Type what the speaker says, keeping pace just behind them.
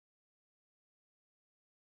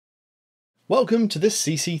Welcome to this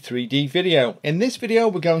CC3D video. In this video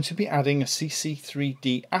we're going to be adding a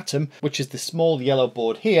CC3D Atom, which is the small yellow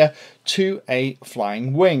board here, to a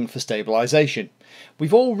flying wing for stabilisation.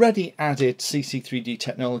 We've already added CC3D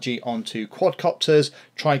technology onto quadcopters,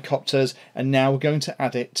 tricopters, and now we're going to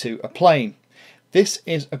add it to a plane. This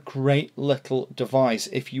is a great little device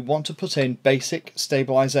if you want to put in basic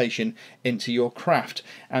stabilisation into your craft,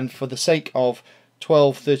 and for the sake of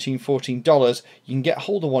 $12, $13, $14 you can get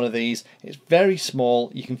hold of one of these. It's very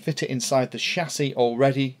small, you can fit it inside the chassis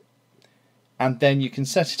already, and then you can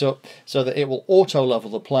set it up so that it will auto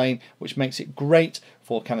level the plane, which makes it great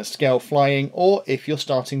for kind of scale flying, or if you're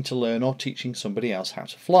starting to learn or teaching somebody else how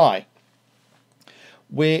to fly.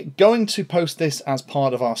 We're going to post this as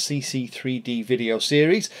part of our CC3D video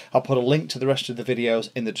series. I'll put a link to the rest of the videos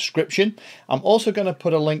in the description. I'm also going to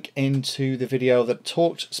put a link into the video that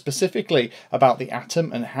talked specifically about the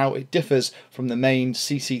Atom and how it differs from the main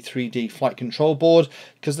CC3D flight control board,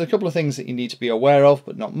 because there are a couple of things that you need to be aware of,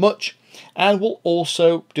 but not much. And we'll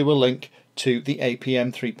also do a link to the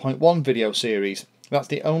APM 3.1 video series. That's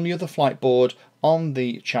the only other flight board on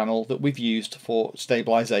the channel that we've used for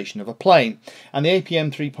stabilisation of a plane, and the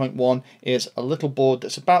APM 3.1 is a little board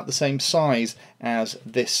that's about the same size as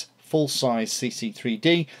this full-size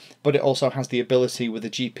CC3D, but it also has the ability with a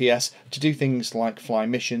GPS to do things like fly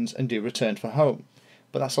missions and do return for home.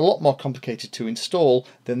 But that's a lot more complicated to install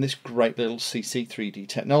than this great little CC3D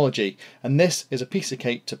technology, and this is a piece of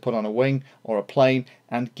cake to put on a wing or a plane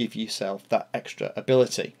and give yourself that extra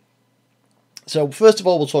ability. So first of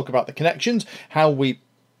all, we'll talk about the connections, how we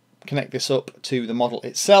connect this up to the model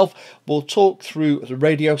itself. We'll talk through the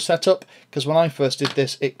radio setup, because when I first did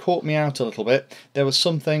this it caught me out a little bit. There was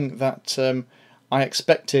something that I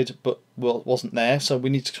expected but wasn't there, so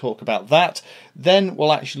we need to talk about that. Then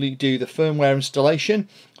we'll actually do the firmware installation,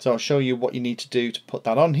 so I'll show you what you need to do to put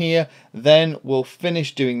that on here. Then we'll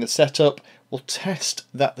finish doing the setup. We'll test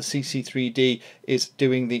that the CC3D is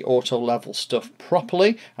doing the auto level stuff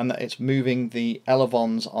properly and that it's moving the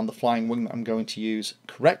elevons on the flying wing that I'm going to use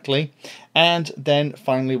correctly. And then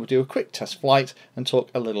finally we'll do a quick test flight and talk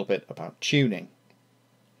a little bit about tuning.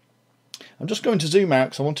 I'm just going to zoom out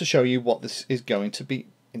because I want to show you what this is going to be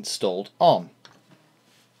installed on.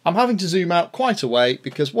 I'm having to zoom out quite a way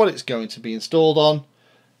because what it's going to be installed on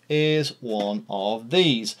is one of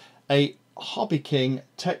these, a Hobby King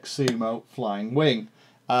Texsumo flying wing.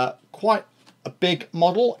 Quite a big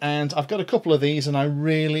model, and I've got a couple of these and I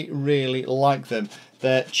really like them.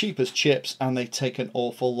 They're cheap as chips and they take an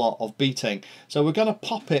awful lot of beating. So we're going to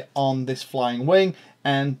pop it on this flying wing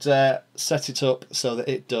and set it up so that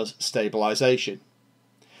it does stabilisation.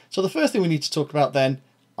 So the first thing we need to talk about then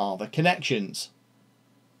are the connections.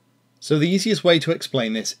 So the easiest way to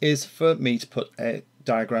explain this is for me to put a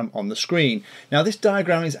diagram on the screen. Now this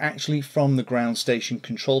diagram is actually from the ground station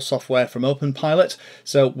control software from OpenPilot,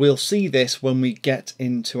 so we'll see this when we get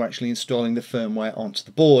into actually installing the firmware onto the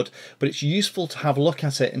board, but it's useful to have a look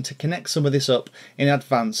at it and to connect some of this up in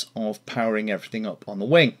advance of powering everything up on the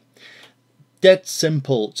wing. Dead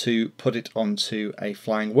simple to put it onto a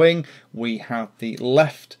flying wing. We have the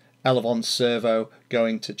left elevon servo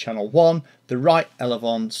going to channel 1, the right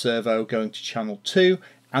elevon servo going to channel 2,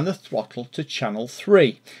 and the throttle to channel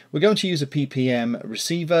 3. We're going to use a PPM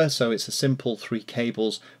receiver, so it's a simple 3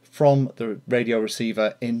 cables from the radio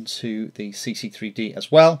receiver into the CC3D as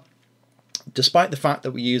well. Despite the fact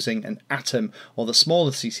that we're using an Atom or the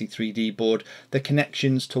smaller CC3D board, the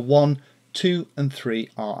connections to 1, 2 and 3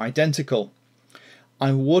 are identical.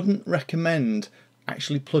 I wouldn't recommend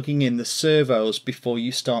actually plugging in the servos before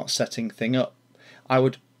you start setting things up. I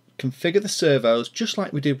would configure the servos just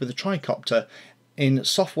like we did with the tricopter in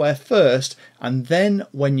software first, and then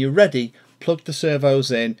when you're ready plug the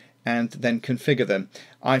servos in and then configure them.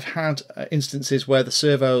 I've had instances where the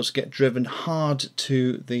servos get driven hard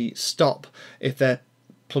to the stop if they're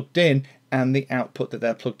plugged in and the output that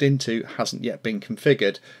they're plugged into hasn't yet been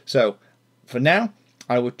configured. So for now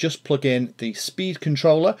I would just plug in the speed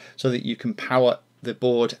controller so that you can power the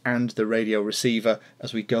board and the radio receiver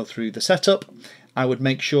as we go through the setup. I would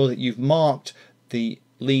make sure that you've marked the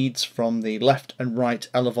leads from the left and right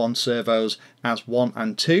elevon servos as 1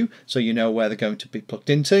 and 2 so you know where they're going to be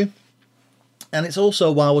plugged into. And it's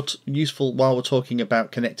also useful while we're talking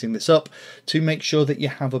about connecting this up to make sure that you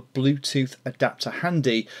have a Bluetooth adapter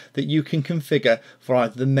handy that you can configure for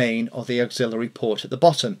either the main or the auxiliary port at the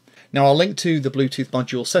bottom. Now I'll link to the Bluetooth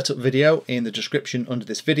module setup video in the description under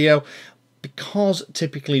this video. Because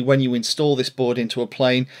typically when you install this board into a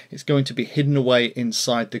plane, it's going to be hidden away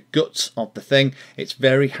inside the guts of the thing. It's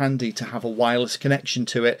very handy to have a wireless connection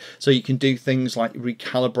to it, so you can do things like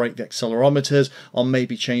recalibrate the accelerometers, or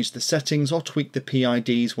maybe change the settings or tweak the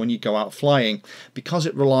PIDs when you go out flying. Because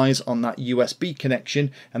it relies on that USB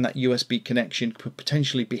connection, and that USB connection could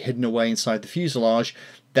potentially be hidden away inside the fuselage,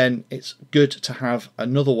 then it's good to have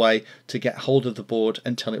another way to get hold of the board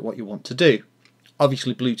and tell it what you want to do.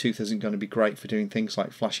 Obviously Bluetooth isn't going to be great for doing things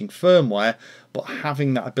like flashing firmware, but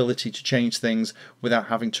having that ability to change things without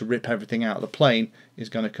having to rip everything out of the plane is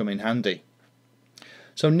going to come in handy.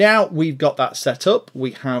 So now we've got that set up,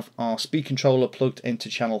 we have our speed controller plugged into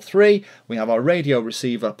channel 3, we have our radio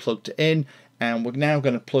receiver plugged in, and we're now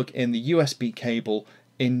going to plug in the USB cable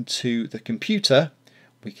into the computer.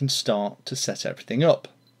 We can start to set everything up.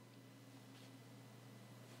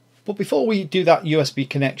 But before we do that USB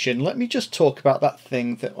connection, let me just talk about that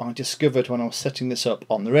thing that I discovered when I was setting this up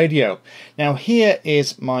on the radio. Now here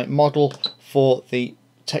is my model for the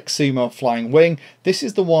Texumo flying wing. This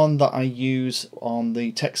is the one that I use on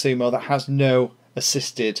the Texumo that has no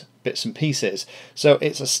assisted bits and pieces. So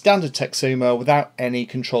it's a standard Texumo without any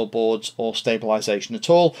control boards or stabilization at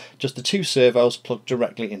all, just the two servos plugged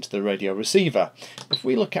directly into the radio receiver. If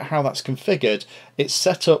we look at how that's configured, it's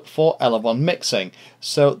set up for elevon mixing.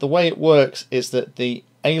 So the way it works is that the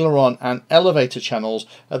aileron and elevator channels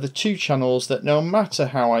are the two channels that, no matter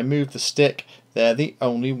how I move the stick, they're the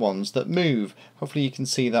only ones that move. Hopefully you can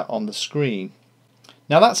see that on the screen.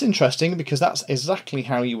 Now that's interesting because that's exactly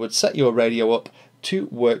how you would set your radio up to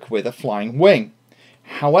work with a flying wing.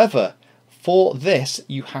 However, for this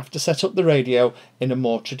you have to set up the radio in a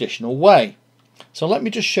more traditional way. So let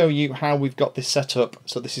me just show you how we've got this set up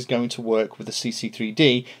so this is going to work with the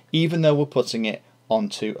CC3D, even though we're putting it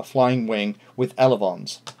onto a flying wing with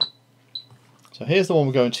elevons. So here's the one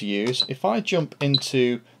we're going to use. If I jump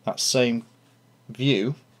into that same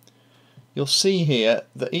view, you'll see here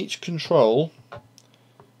that each control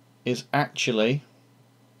is actually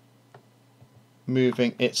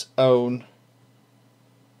moving its own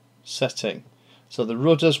setting. So the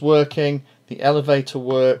rudder's working, the elevator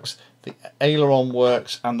works, the aileron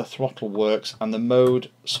works, and the throttle works, and the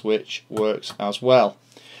mode switch works as well.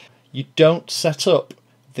 You don't set up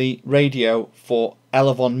the radio for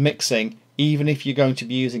elevon mixing even if you're going to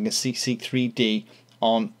be using a CC3D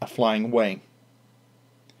on a flying wing.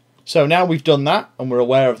 So now we've done that and we're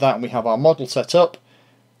aware of that and we have our model set up,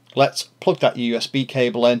 let's plug that USB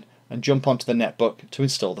cable in and jump onto the netbook to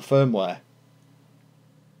install the firmware.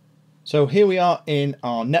 So here we are in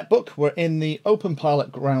our netbook. We're in the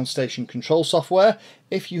OpenPilot ground station control software.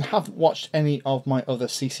 If you haven't watched any of my other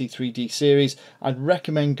CC3D series, I'd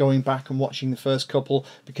recommend going back and watching the first couple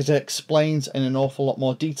because it explains in an awful lot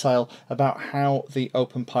more detail about how the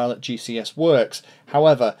OpenPilot GCS works.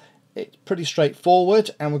 However, it's pretty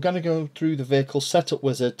straightforward and we're going to go through the vehicle setup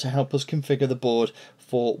wizard to help us configure the board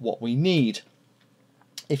for what we need.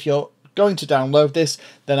 If you're going to download this,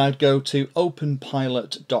 then I'd go to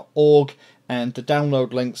openpilot.org and the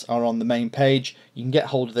download links are on the main page. You can get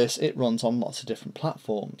hold of this, it runs on lots of different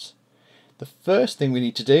platforms. The first thing we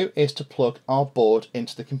need to do is to plug our board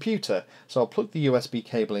into the computer. So I'll plug the USB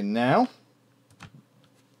cable in now.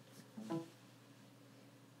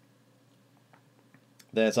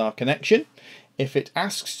 There's our connection. If it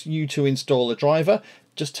asks you to install a driver,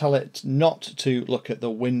 just tell it not to look at the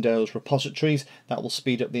Windows repositories. That will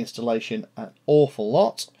speed up the installation an awful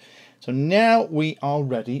lot. So now we are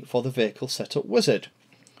ready for the vehicle setup wizard.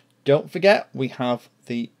 Don't forget we have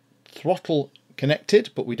the throttle connected,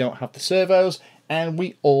 but we don't have the servos, and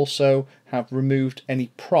we also have removed any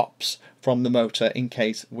props from the motor in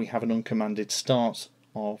case we have an uncommanded start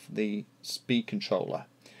of the speed controller.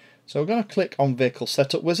 So we're going to click on Vehicle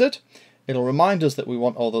Setup Wizard. It'll remind us that we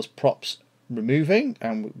want all those props removing,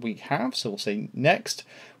 and we have, so we'll say next.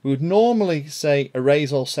 We would normally say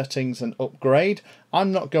erase all settings and upgrade.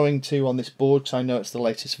 I'm not going to on this board because I know it's the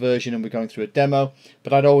latest version and we're going through a demo,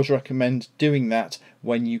 but I'd always recommend doing that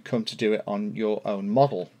when you come to do it on your own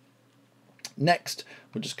model. Next,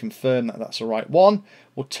 we'll just confirm that that's the right one.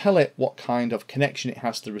 We'll tell it what kind of connection it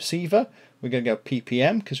has to the receiver. We're going to go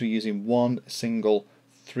PPM because we're using one single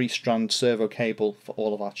 3-strand servo cable for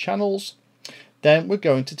all of our channels. Then we're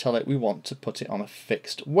going to tell it we want to put it on a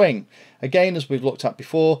fixed wing. Again, as we've looked at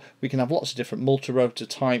before, we can have lots of different multi-rotor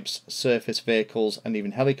types, surface vehicles and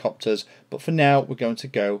even helicopters, but for now we're going to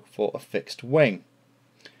go for a fixed wing.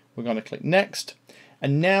 We're going to click next,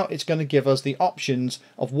 and now it's going to give us the options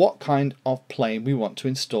of what kind of plane we want to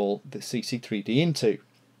install the CC3D into.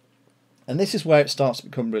 And this is where it starts to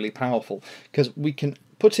become really powerful, because we can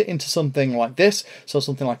put it into something like this. So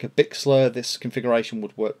something like a Bixler, this configuration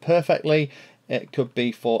would work perfectly. It could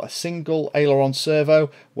be for a single aileron servo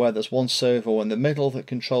where there's one servo in the middle that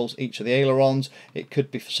controls each of the ailerons. It could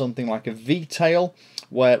be for something like a V-tail,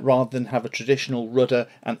 where rather than have a traditional rudder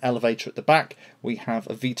and elevator at the back, we have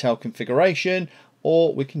a V-tail configuration.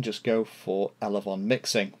 Or we can just go for elevon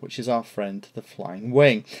mixing, which is our friend the flying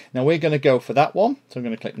wing. Now we're going to go for that one, so I'm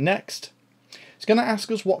going to click next. It's going to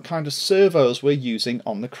ask us what kind of servos we're using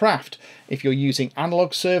on the craft. If you're using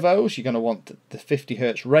analog servos, you're going to want the 50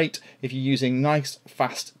 Hz rate. If you're using nice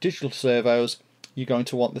fast digital servos, you're going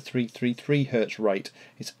to want the 333 Hz rate.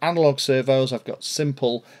 It's analog servos. I've got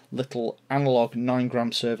simple little analog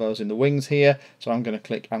 9-gram servos in the wings here, so I'm going to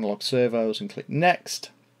click analog servos and click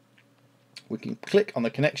next. We can click on the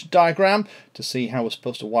connection diagram to see how we're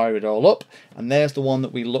supposed to wire it all up, and there's the one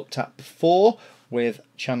that we looked at before, with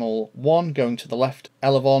channel 1 going to the left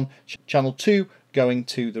elevon, channel 2 going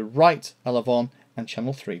to the right elevon, and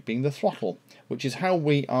channel 3 being the throttle, which is how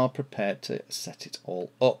we are prepared to set it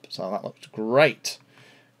all up. So that looks great.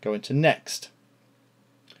 Go into next.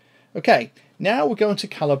 Okay, now we're going to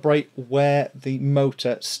calibrate where the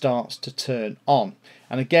motor starts to turn on,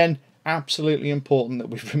 and again, absolutely important that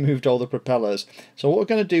we've removed all the propellers. So what we're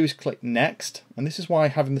going to do is click next, and this is why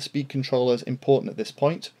having the speed controller is important at this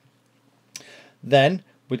point. Then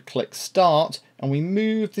we'd click start, and we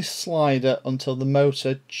move this slider until the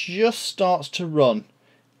motor just starts to run,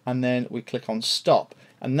 and then we click on stop,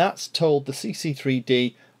 and that's told the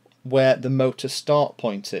CC3D where the motor start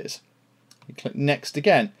point is. We click next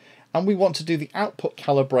again, and we want to do the output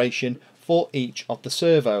calibration for each of the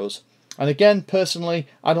servos. And again, personally,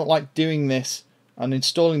 I don't like doing this and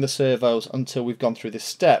installing the servos until we've gone through this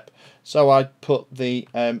step. So I'd put the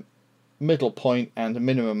middle point and a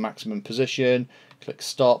minimum maximum position, click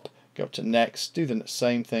stop, go to next, do the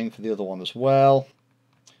same thing for the other one as well,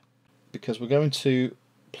 because we're going to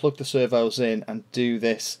plug the servos in and do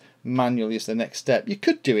this manually as the next step. You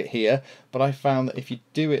could do it here, but I found that if you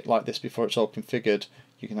do it like this before it's all configured,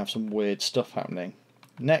 you can have some weird stuff happening.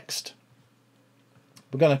 Next.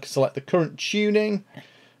 We're going to select the current tuning.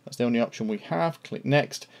 That's the only option we have. Click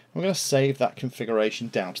next. We're going to save that configuration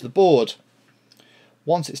down to the board.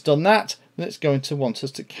 Once it's done that, then it's going to want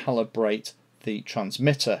us to calibrate the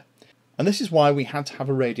transmitter. And this is why we had to have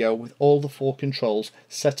a radio with all the 4 controls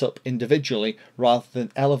set up individually rather than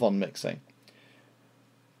elevon mixing.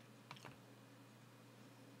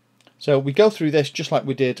 So we go through this just like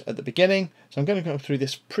we did at the beginning. So I'm going to go through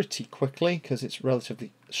this pretty quickly because it's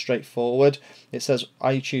relatively straightforward. It says,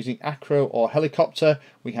 are you choosing acro or helicopter?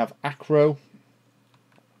 We have acro.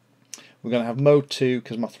 We're going to have mode 2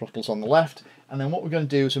 because my throttle's on the left. And then what we're going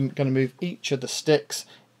to do is I'm going to move each of the sticks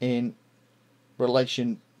in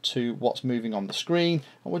relation to what's moving on the screen.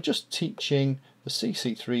 And we're just teaching the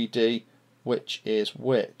CC3D which is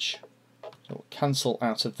which. So we'll cancel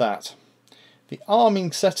out of that. The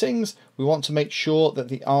arming settings, we want to make sure that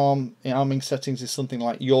the arming settings is something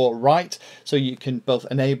like your right, so you can both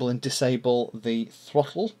enable and disable the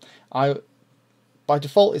throttle. By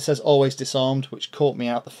default it says always disarmed, which caught me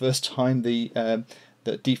out the first time the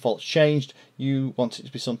default changed. You want it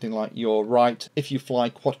to be something like your right. If you fly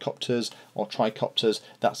quadcopters or tricopters,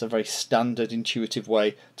 that's a very standard intuitive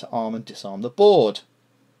way to arm and disarm the board.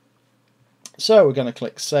 So we're going to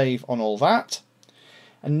click save on all that.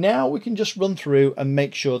 And now we can just run through and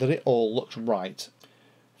make sure that it all looks right.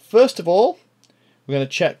 First of all, we're going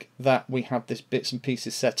to check that we have this bits and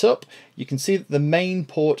pieces set up. You can see that the main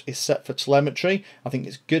port is set for telemetry. I think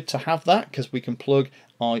it's good to have that because we can plug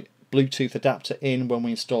our Bluetooth adapter in when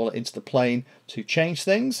we install it into the plane to change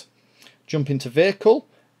things. Jump into vehicle.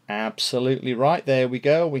 Absolutely right, there we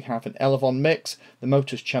go. We have an elevon mix. The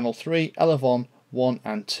motor's channel 3, elevon 1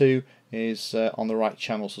 and 2 is on the right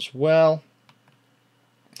channels as well.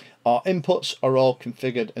 Our inputs are all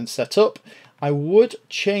configured and set up. I would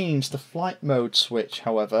change the flight mode switch,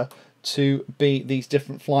 however, to be these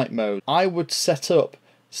different flight modes. I would set up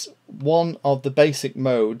one of the basic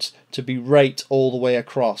modes to be rate all the way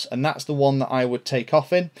across, and that's the one that I would take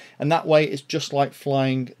off in, and that way it's just like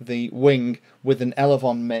flying the wing with an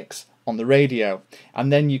elevon mix on the radio,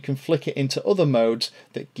 and then you can flick it into other modes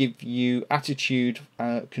that give you attitude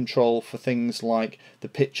control for things like the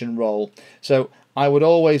pitch and roll. So I would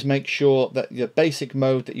always make sure that the basic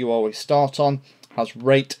mode that you always start on has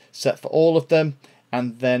rate set for all of them,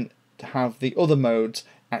 and then to have the other modes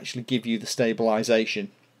actually give you the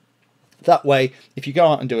stabilization. That way, if you go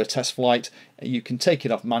out and do a test flight, you can take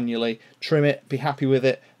it off manually, trim it, be happy with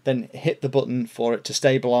it, then hit the button for it to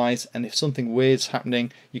stabilize, and if something weird's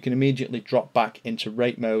happening, you can immediately drop back into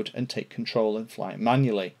rate mode and take control and fly it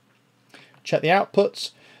manually. Check the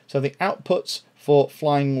outputs. So the outputs for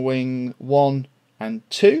Flying Wing 1 and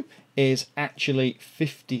 2 is actually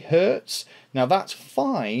 50 Hertz. Now that's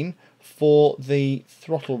fine for the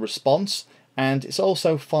throttle response, and it's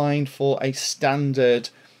also fine for a standard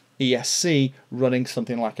ESC running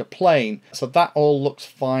something like a plane. So that all looks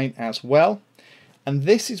fine as well. And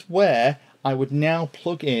this is where I would now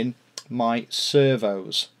plug in my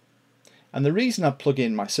servos. And the reason I plug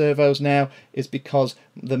in my servos now is because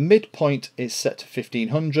the midpoint is set to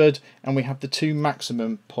 1500 and we have the two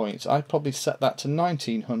maximum points. I'd probably set that to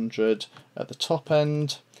 1900 at the top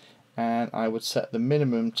end, and I would set the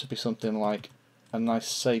minimum to be something like a nice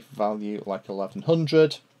safe value like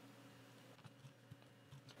 1100.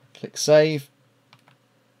 Click save.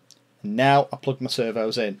 And now I plug my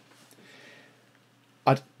servos in.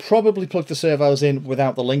 I'd probably plug the servos in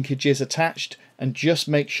without the linkages attached and just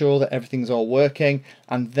make sure that everything's all working,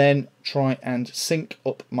 and then try and sync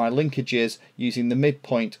up my linkages using the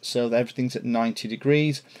midpoint so that everything's at 90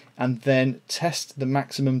 degrees, and then test the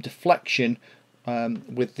maximum deflection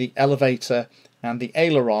with the elevator and the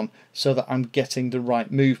aileron so that I'm getting the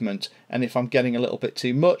right movement. And if I'm getting a little bit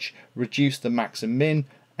too much, reduce the max and min,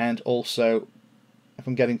 and also if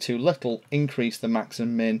I'm getting too little, increase the max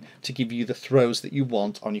and min to give you the throws that you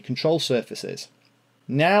want on your control surfaces.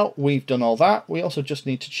 Now we've done all that, we also just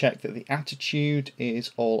need to check that the attitude is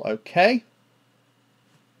all okay.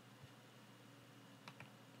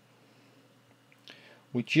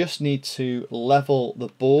 We just need to level the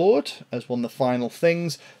board as one of the final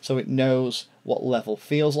things so it knows what level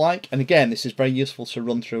feels like. And again, this is very useful to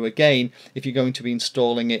run through again if you're going to be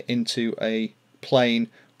installing it into a plane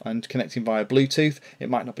and connecting via Bluetooth. It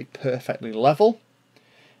might not be perfectly level.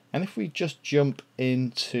 And if we just jump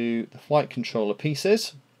into the flight controller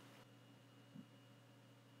pieces,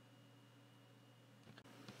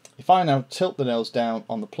 if I now tilt the nose down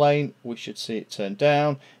on the plane, we should see it turn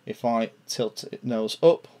down. If I tilt it nose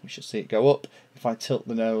up, we should see it go up. If I tilt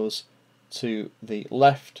the nose to the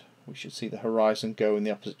left, we should see the horizon go in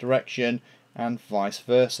the opposite direction, and vice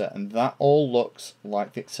versa. And that all looks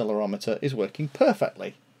like the accelerometer is working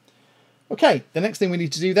perfectly. Okay, the next thing we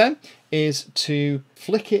need to do then is to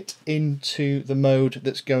flick it into the mode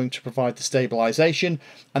that's going to provide the stabilization,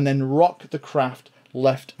 and then rock the craft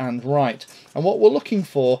left and right. And what we're looking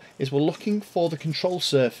for is we're looking for the control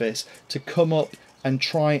surface to come up and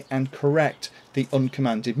try and correct the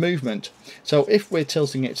uncommanded movement. So if we're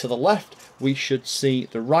tilting it to the left, we should see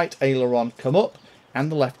the right aileron come up and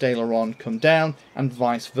the left aileron come down, and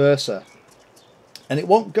vice versa. And it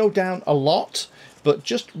won't go down a lot, but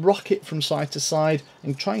just rock it from side to side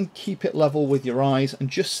and try and keep it level with your eyes and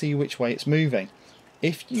just see which way it's moving.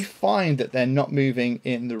 If you find that they're not moving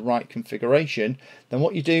in the right configuration, then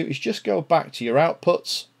what you do is just go back to your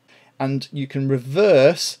outputs and you can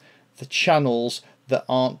reverse the channels that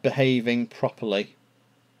aren't behaving properly.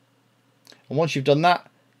 And once you've done that,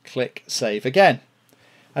 click save again.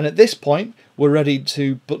 And at this point, we're ready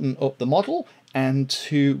to button up the model and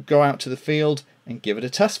to go out to the field and give it a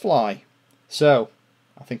test fly. So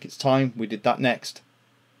I think it's time we did that next.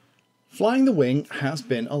 Flying the wing has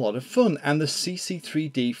been a lot of fun, and the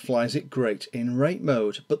CC3D flies it great in rate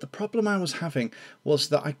mode, but the problem I was having was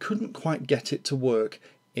that I couldn't quite get it to work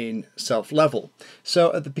in self-level.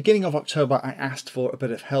 So at the beginning of October I asked for a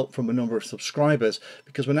bit of help from a number of subscribers,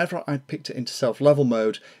 because whenever I picked it into self-level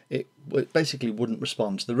mode it basically wouldn't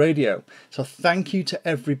respond to the radio. So thank you to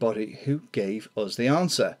everybody who gave us the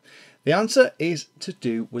answer. The answer is to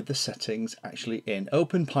do with the settings actually in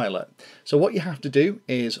OpenPilot. So what you have to do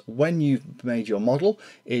is, when you've made your model,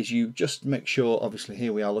 is you just make sure, obviously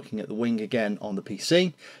here we are looking at the wing again on the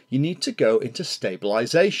PC, you need to go into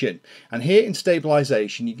stabilization. And here in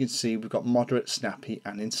stabilization you can see we've got moderate, snappy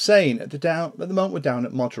and insane. At the moment we're down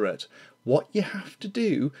at moderate. What you have to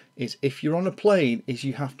do is, if you're on a plane, is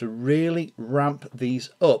you have to really ramp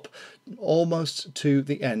these up almost to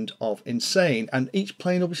the end of insane, and each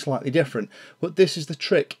plane will be slightly different, but this is the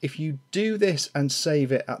trick. If you do this and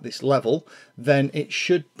save it at this level, then it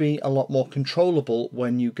should be a lot more controllable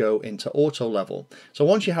when you go into auto level. So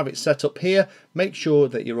once you have it set up here, make sure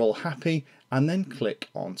that you're all happy and then click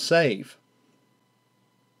on save.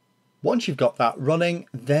 Once you've got that running,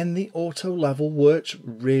 then the auto level works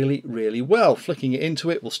really well. Flicking it into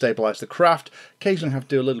it will stabilize the craft. Occasionally have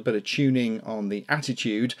to do a little bit of tuning on the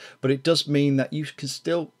attitude, but it does mean that you can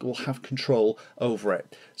still will have control over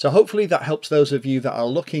it. So hopefully that helps those of you that are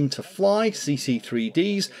looking to fly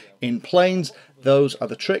CC3Ds in planes. Those are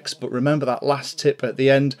the tricks, but remember that last tip at the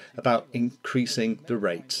end about increasing the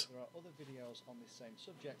rates.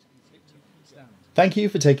 Thank you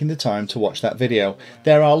for taking the time to watch that video.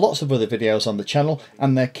 There are lots of other videos on the channel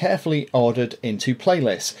and they're carefully ordered into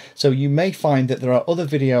playlists, so you may find that there are other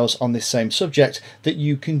videos on this same subject that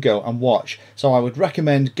you can go and watch. So I would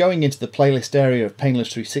recommend going into the playlist area of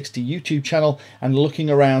Painless 360 YouTube channel and looking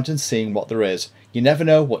around and seeing what there is. You never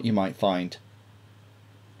know what you might find.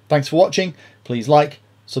 Thanks for watching. Please like,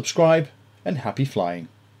 subscribe, and happy flying.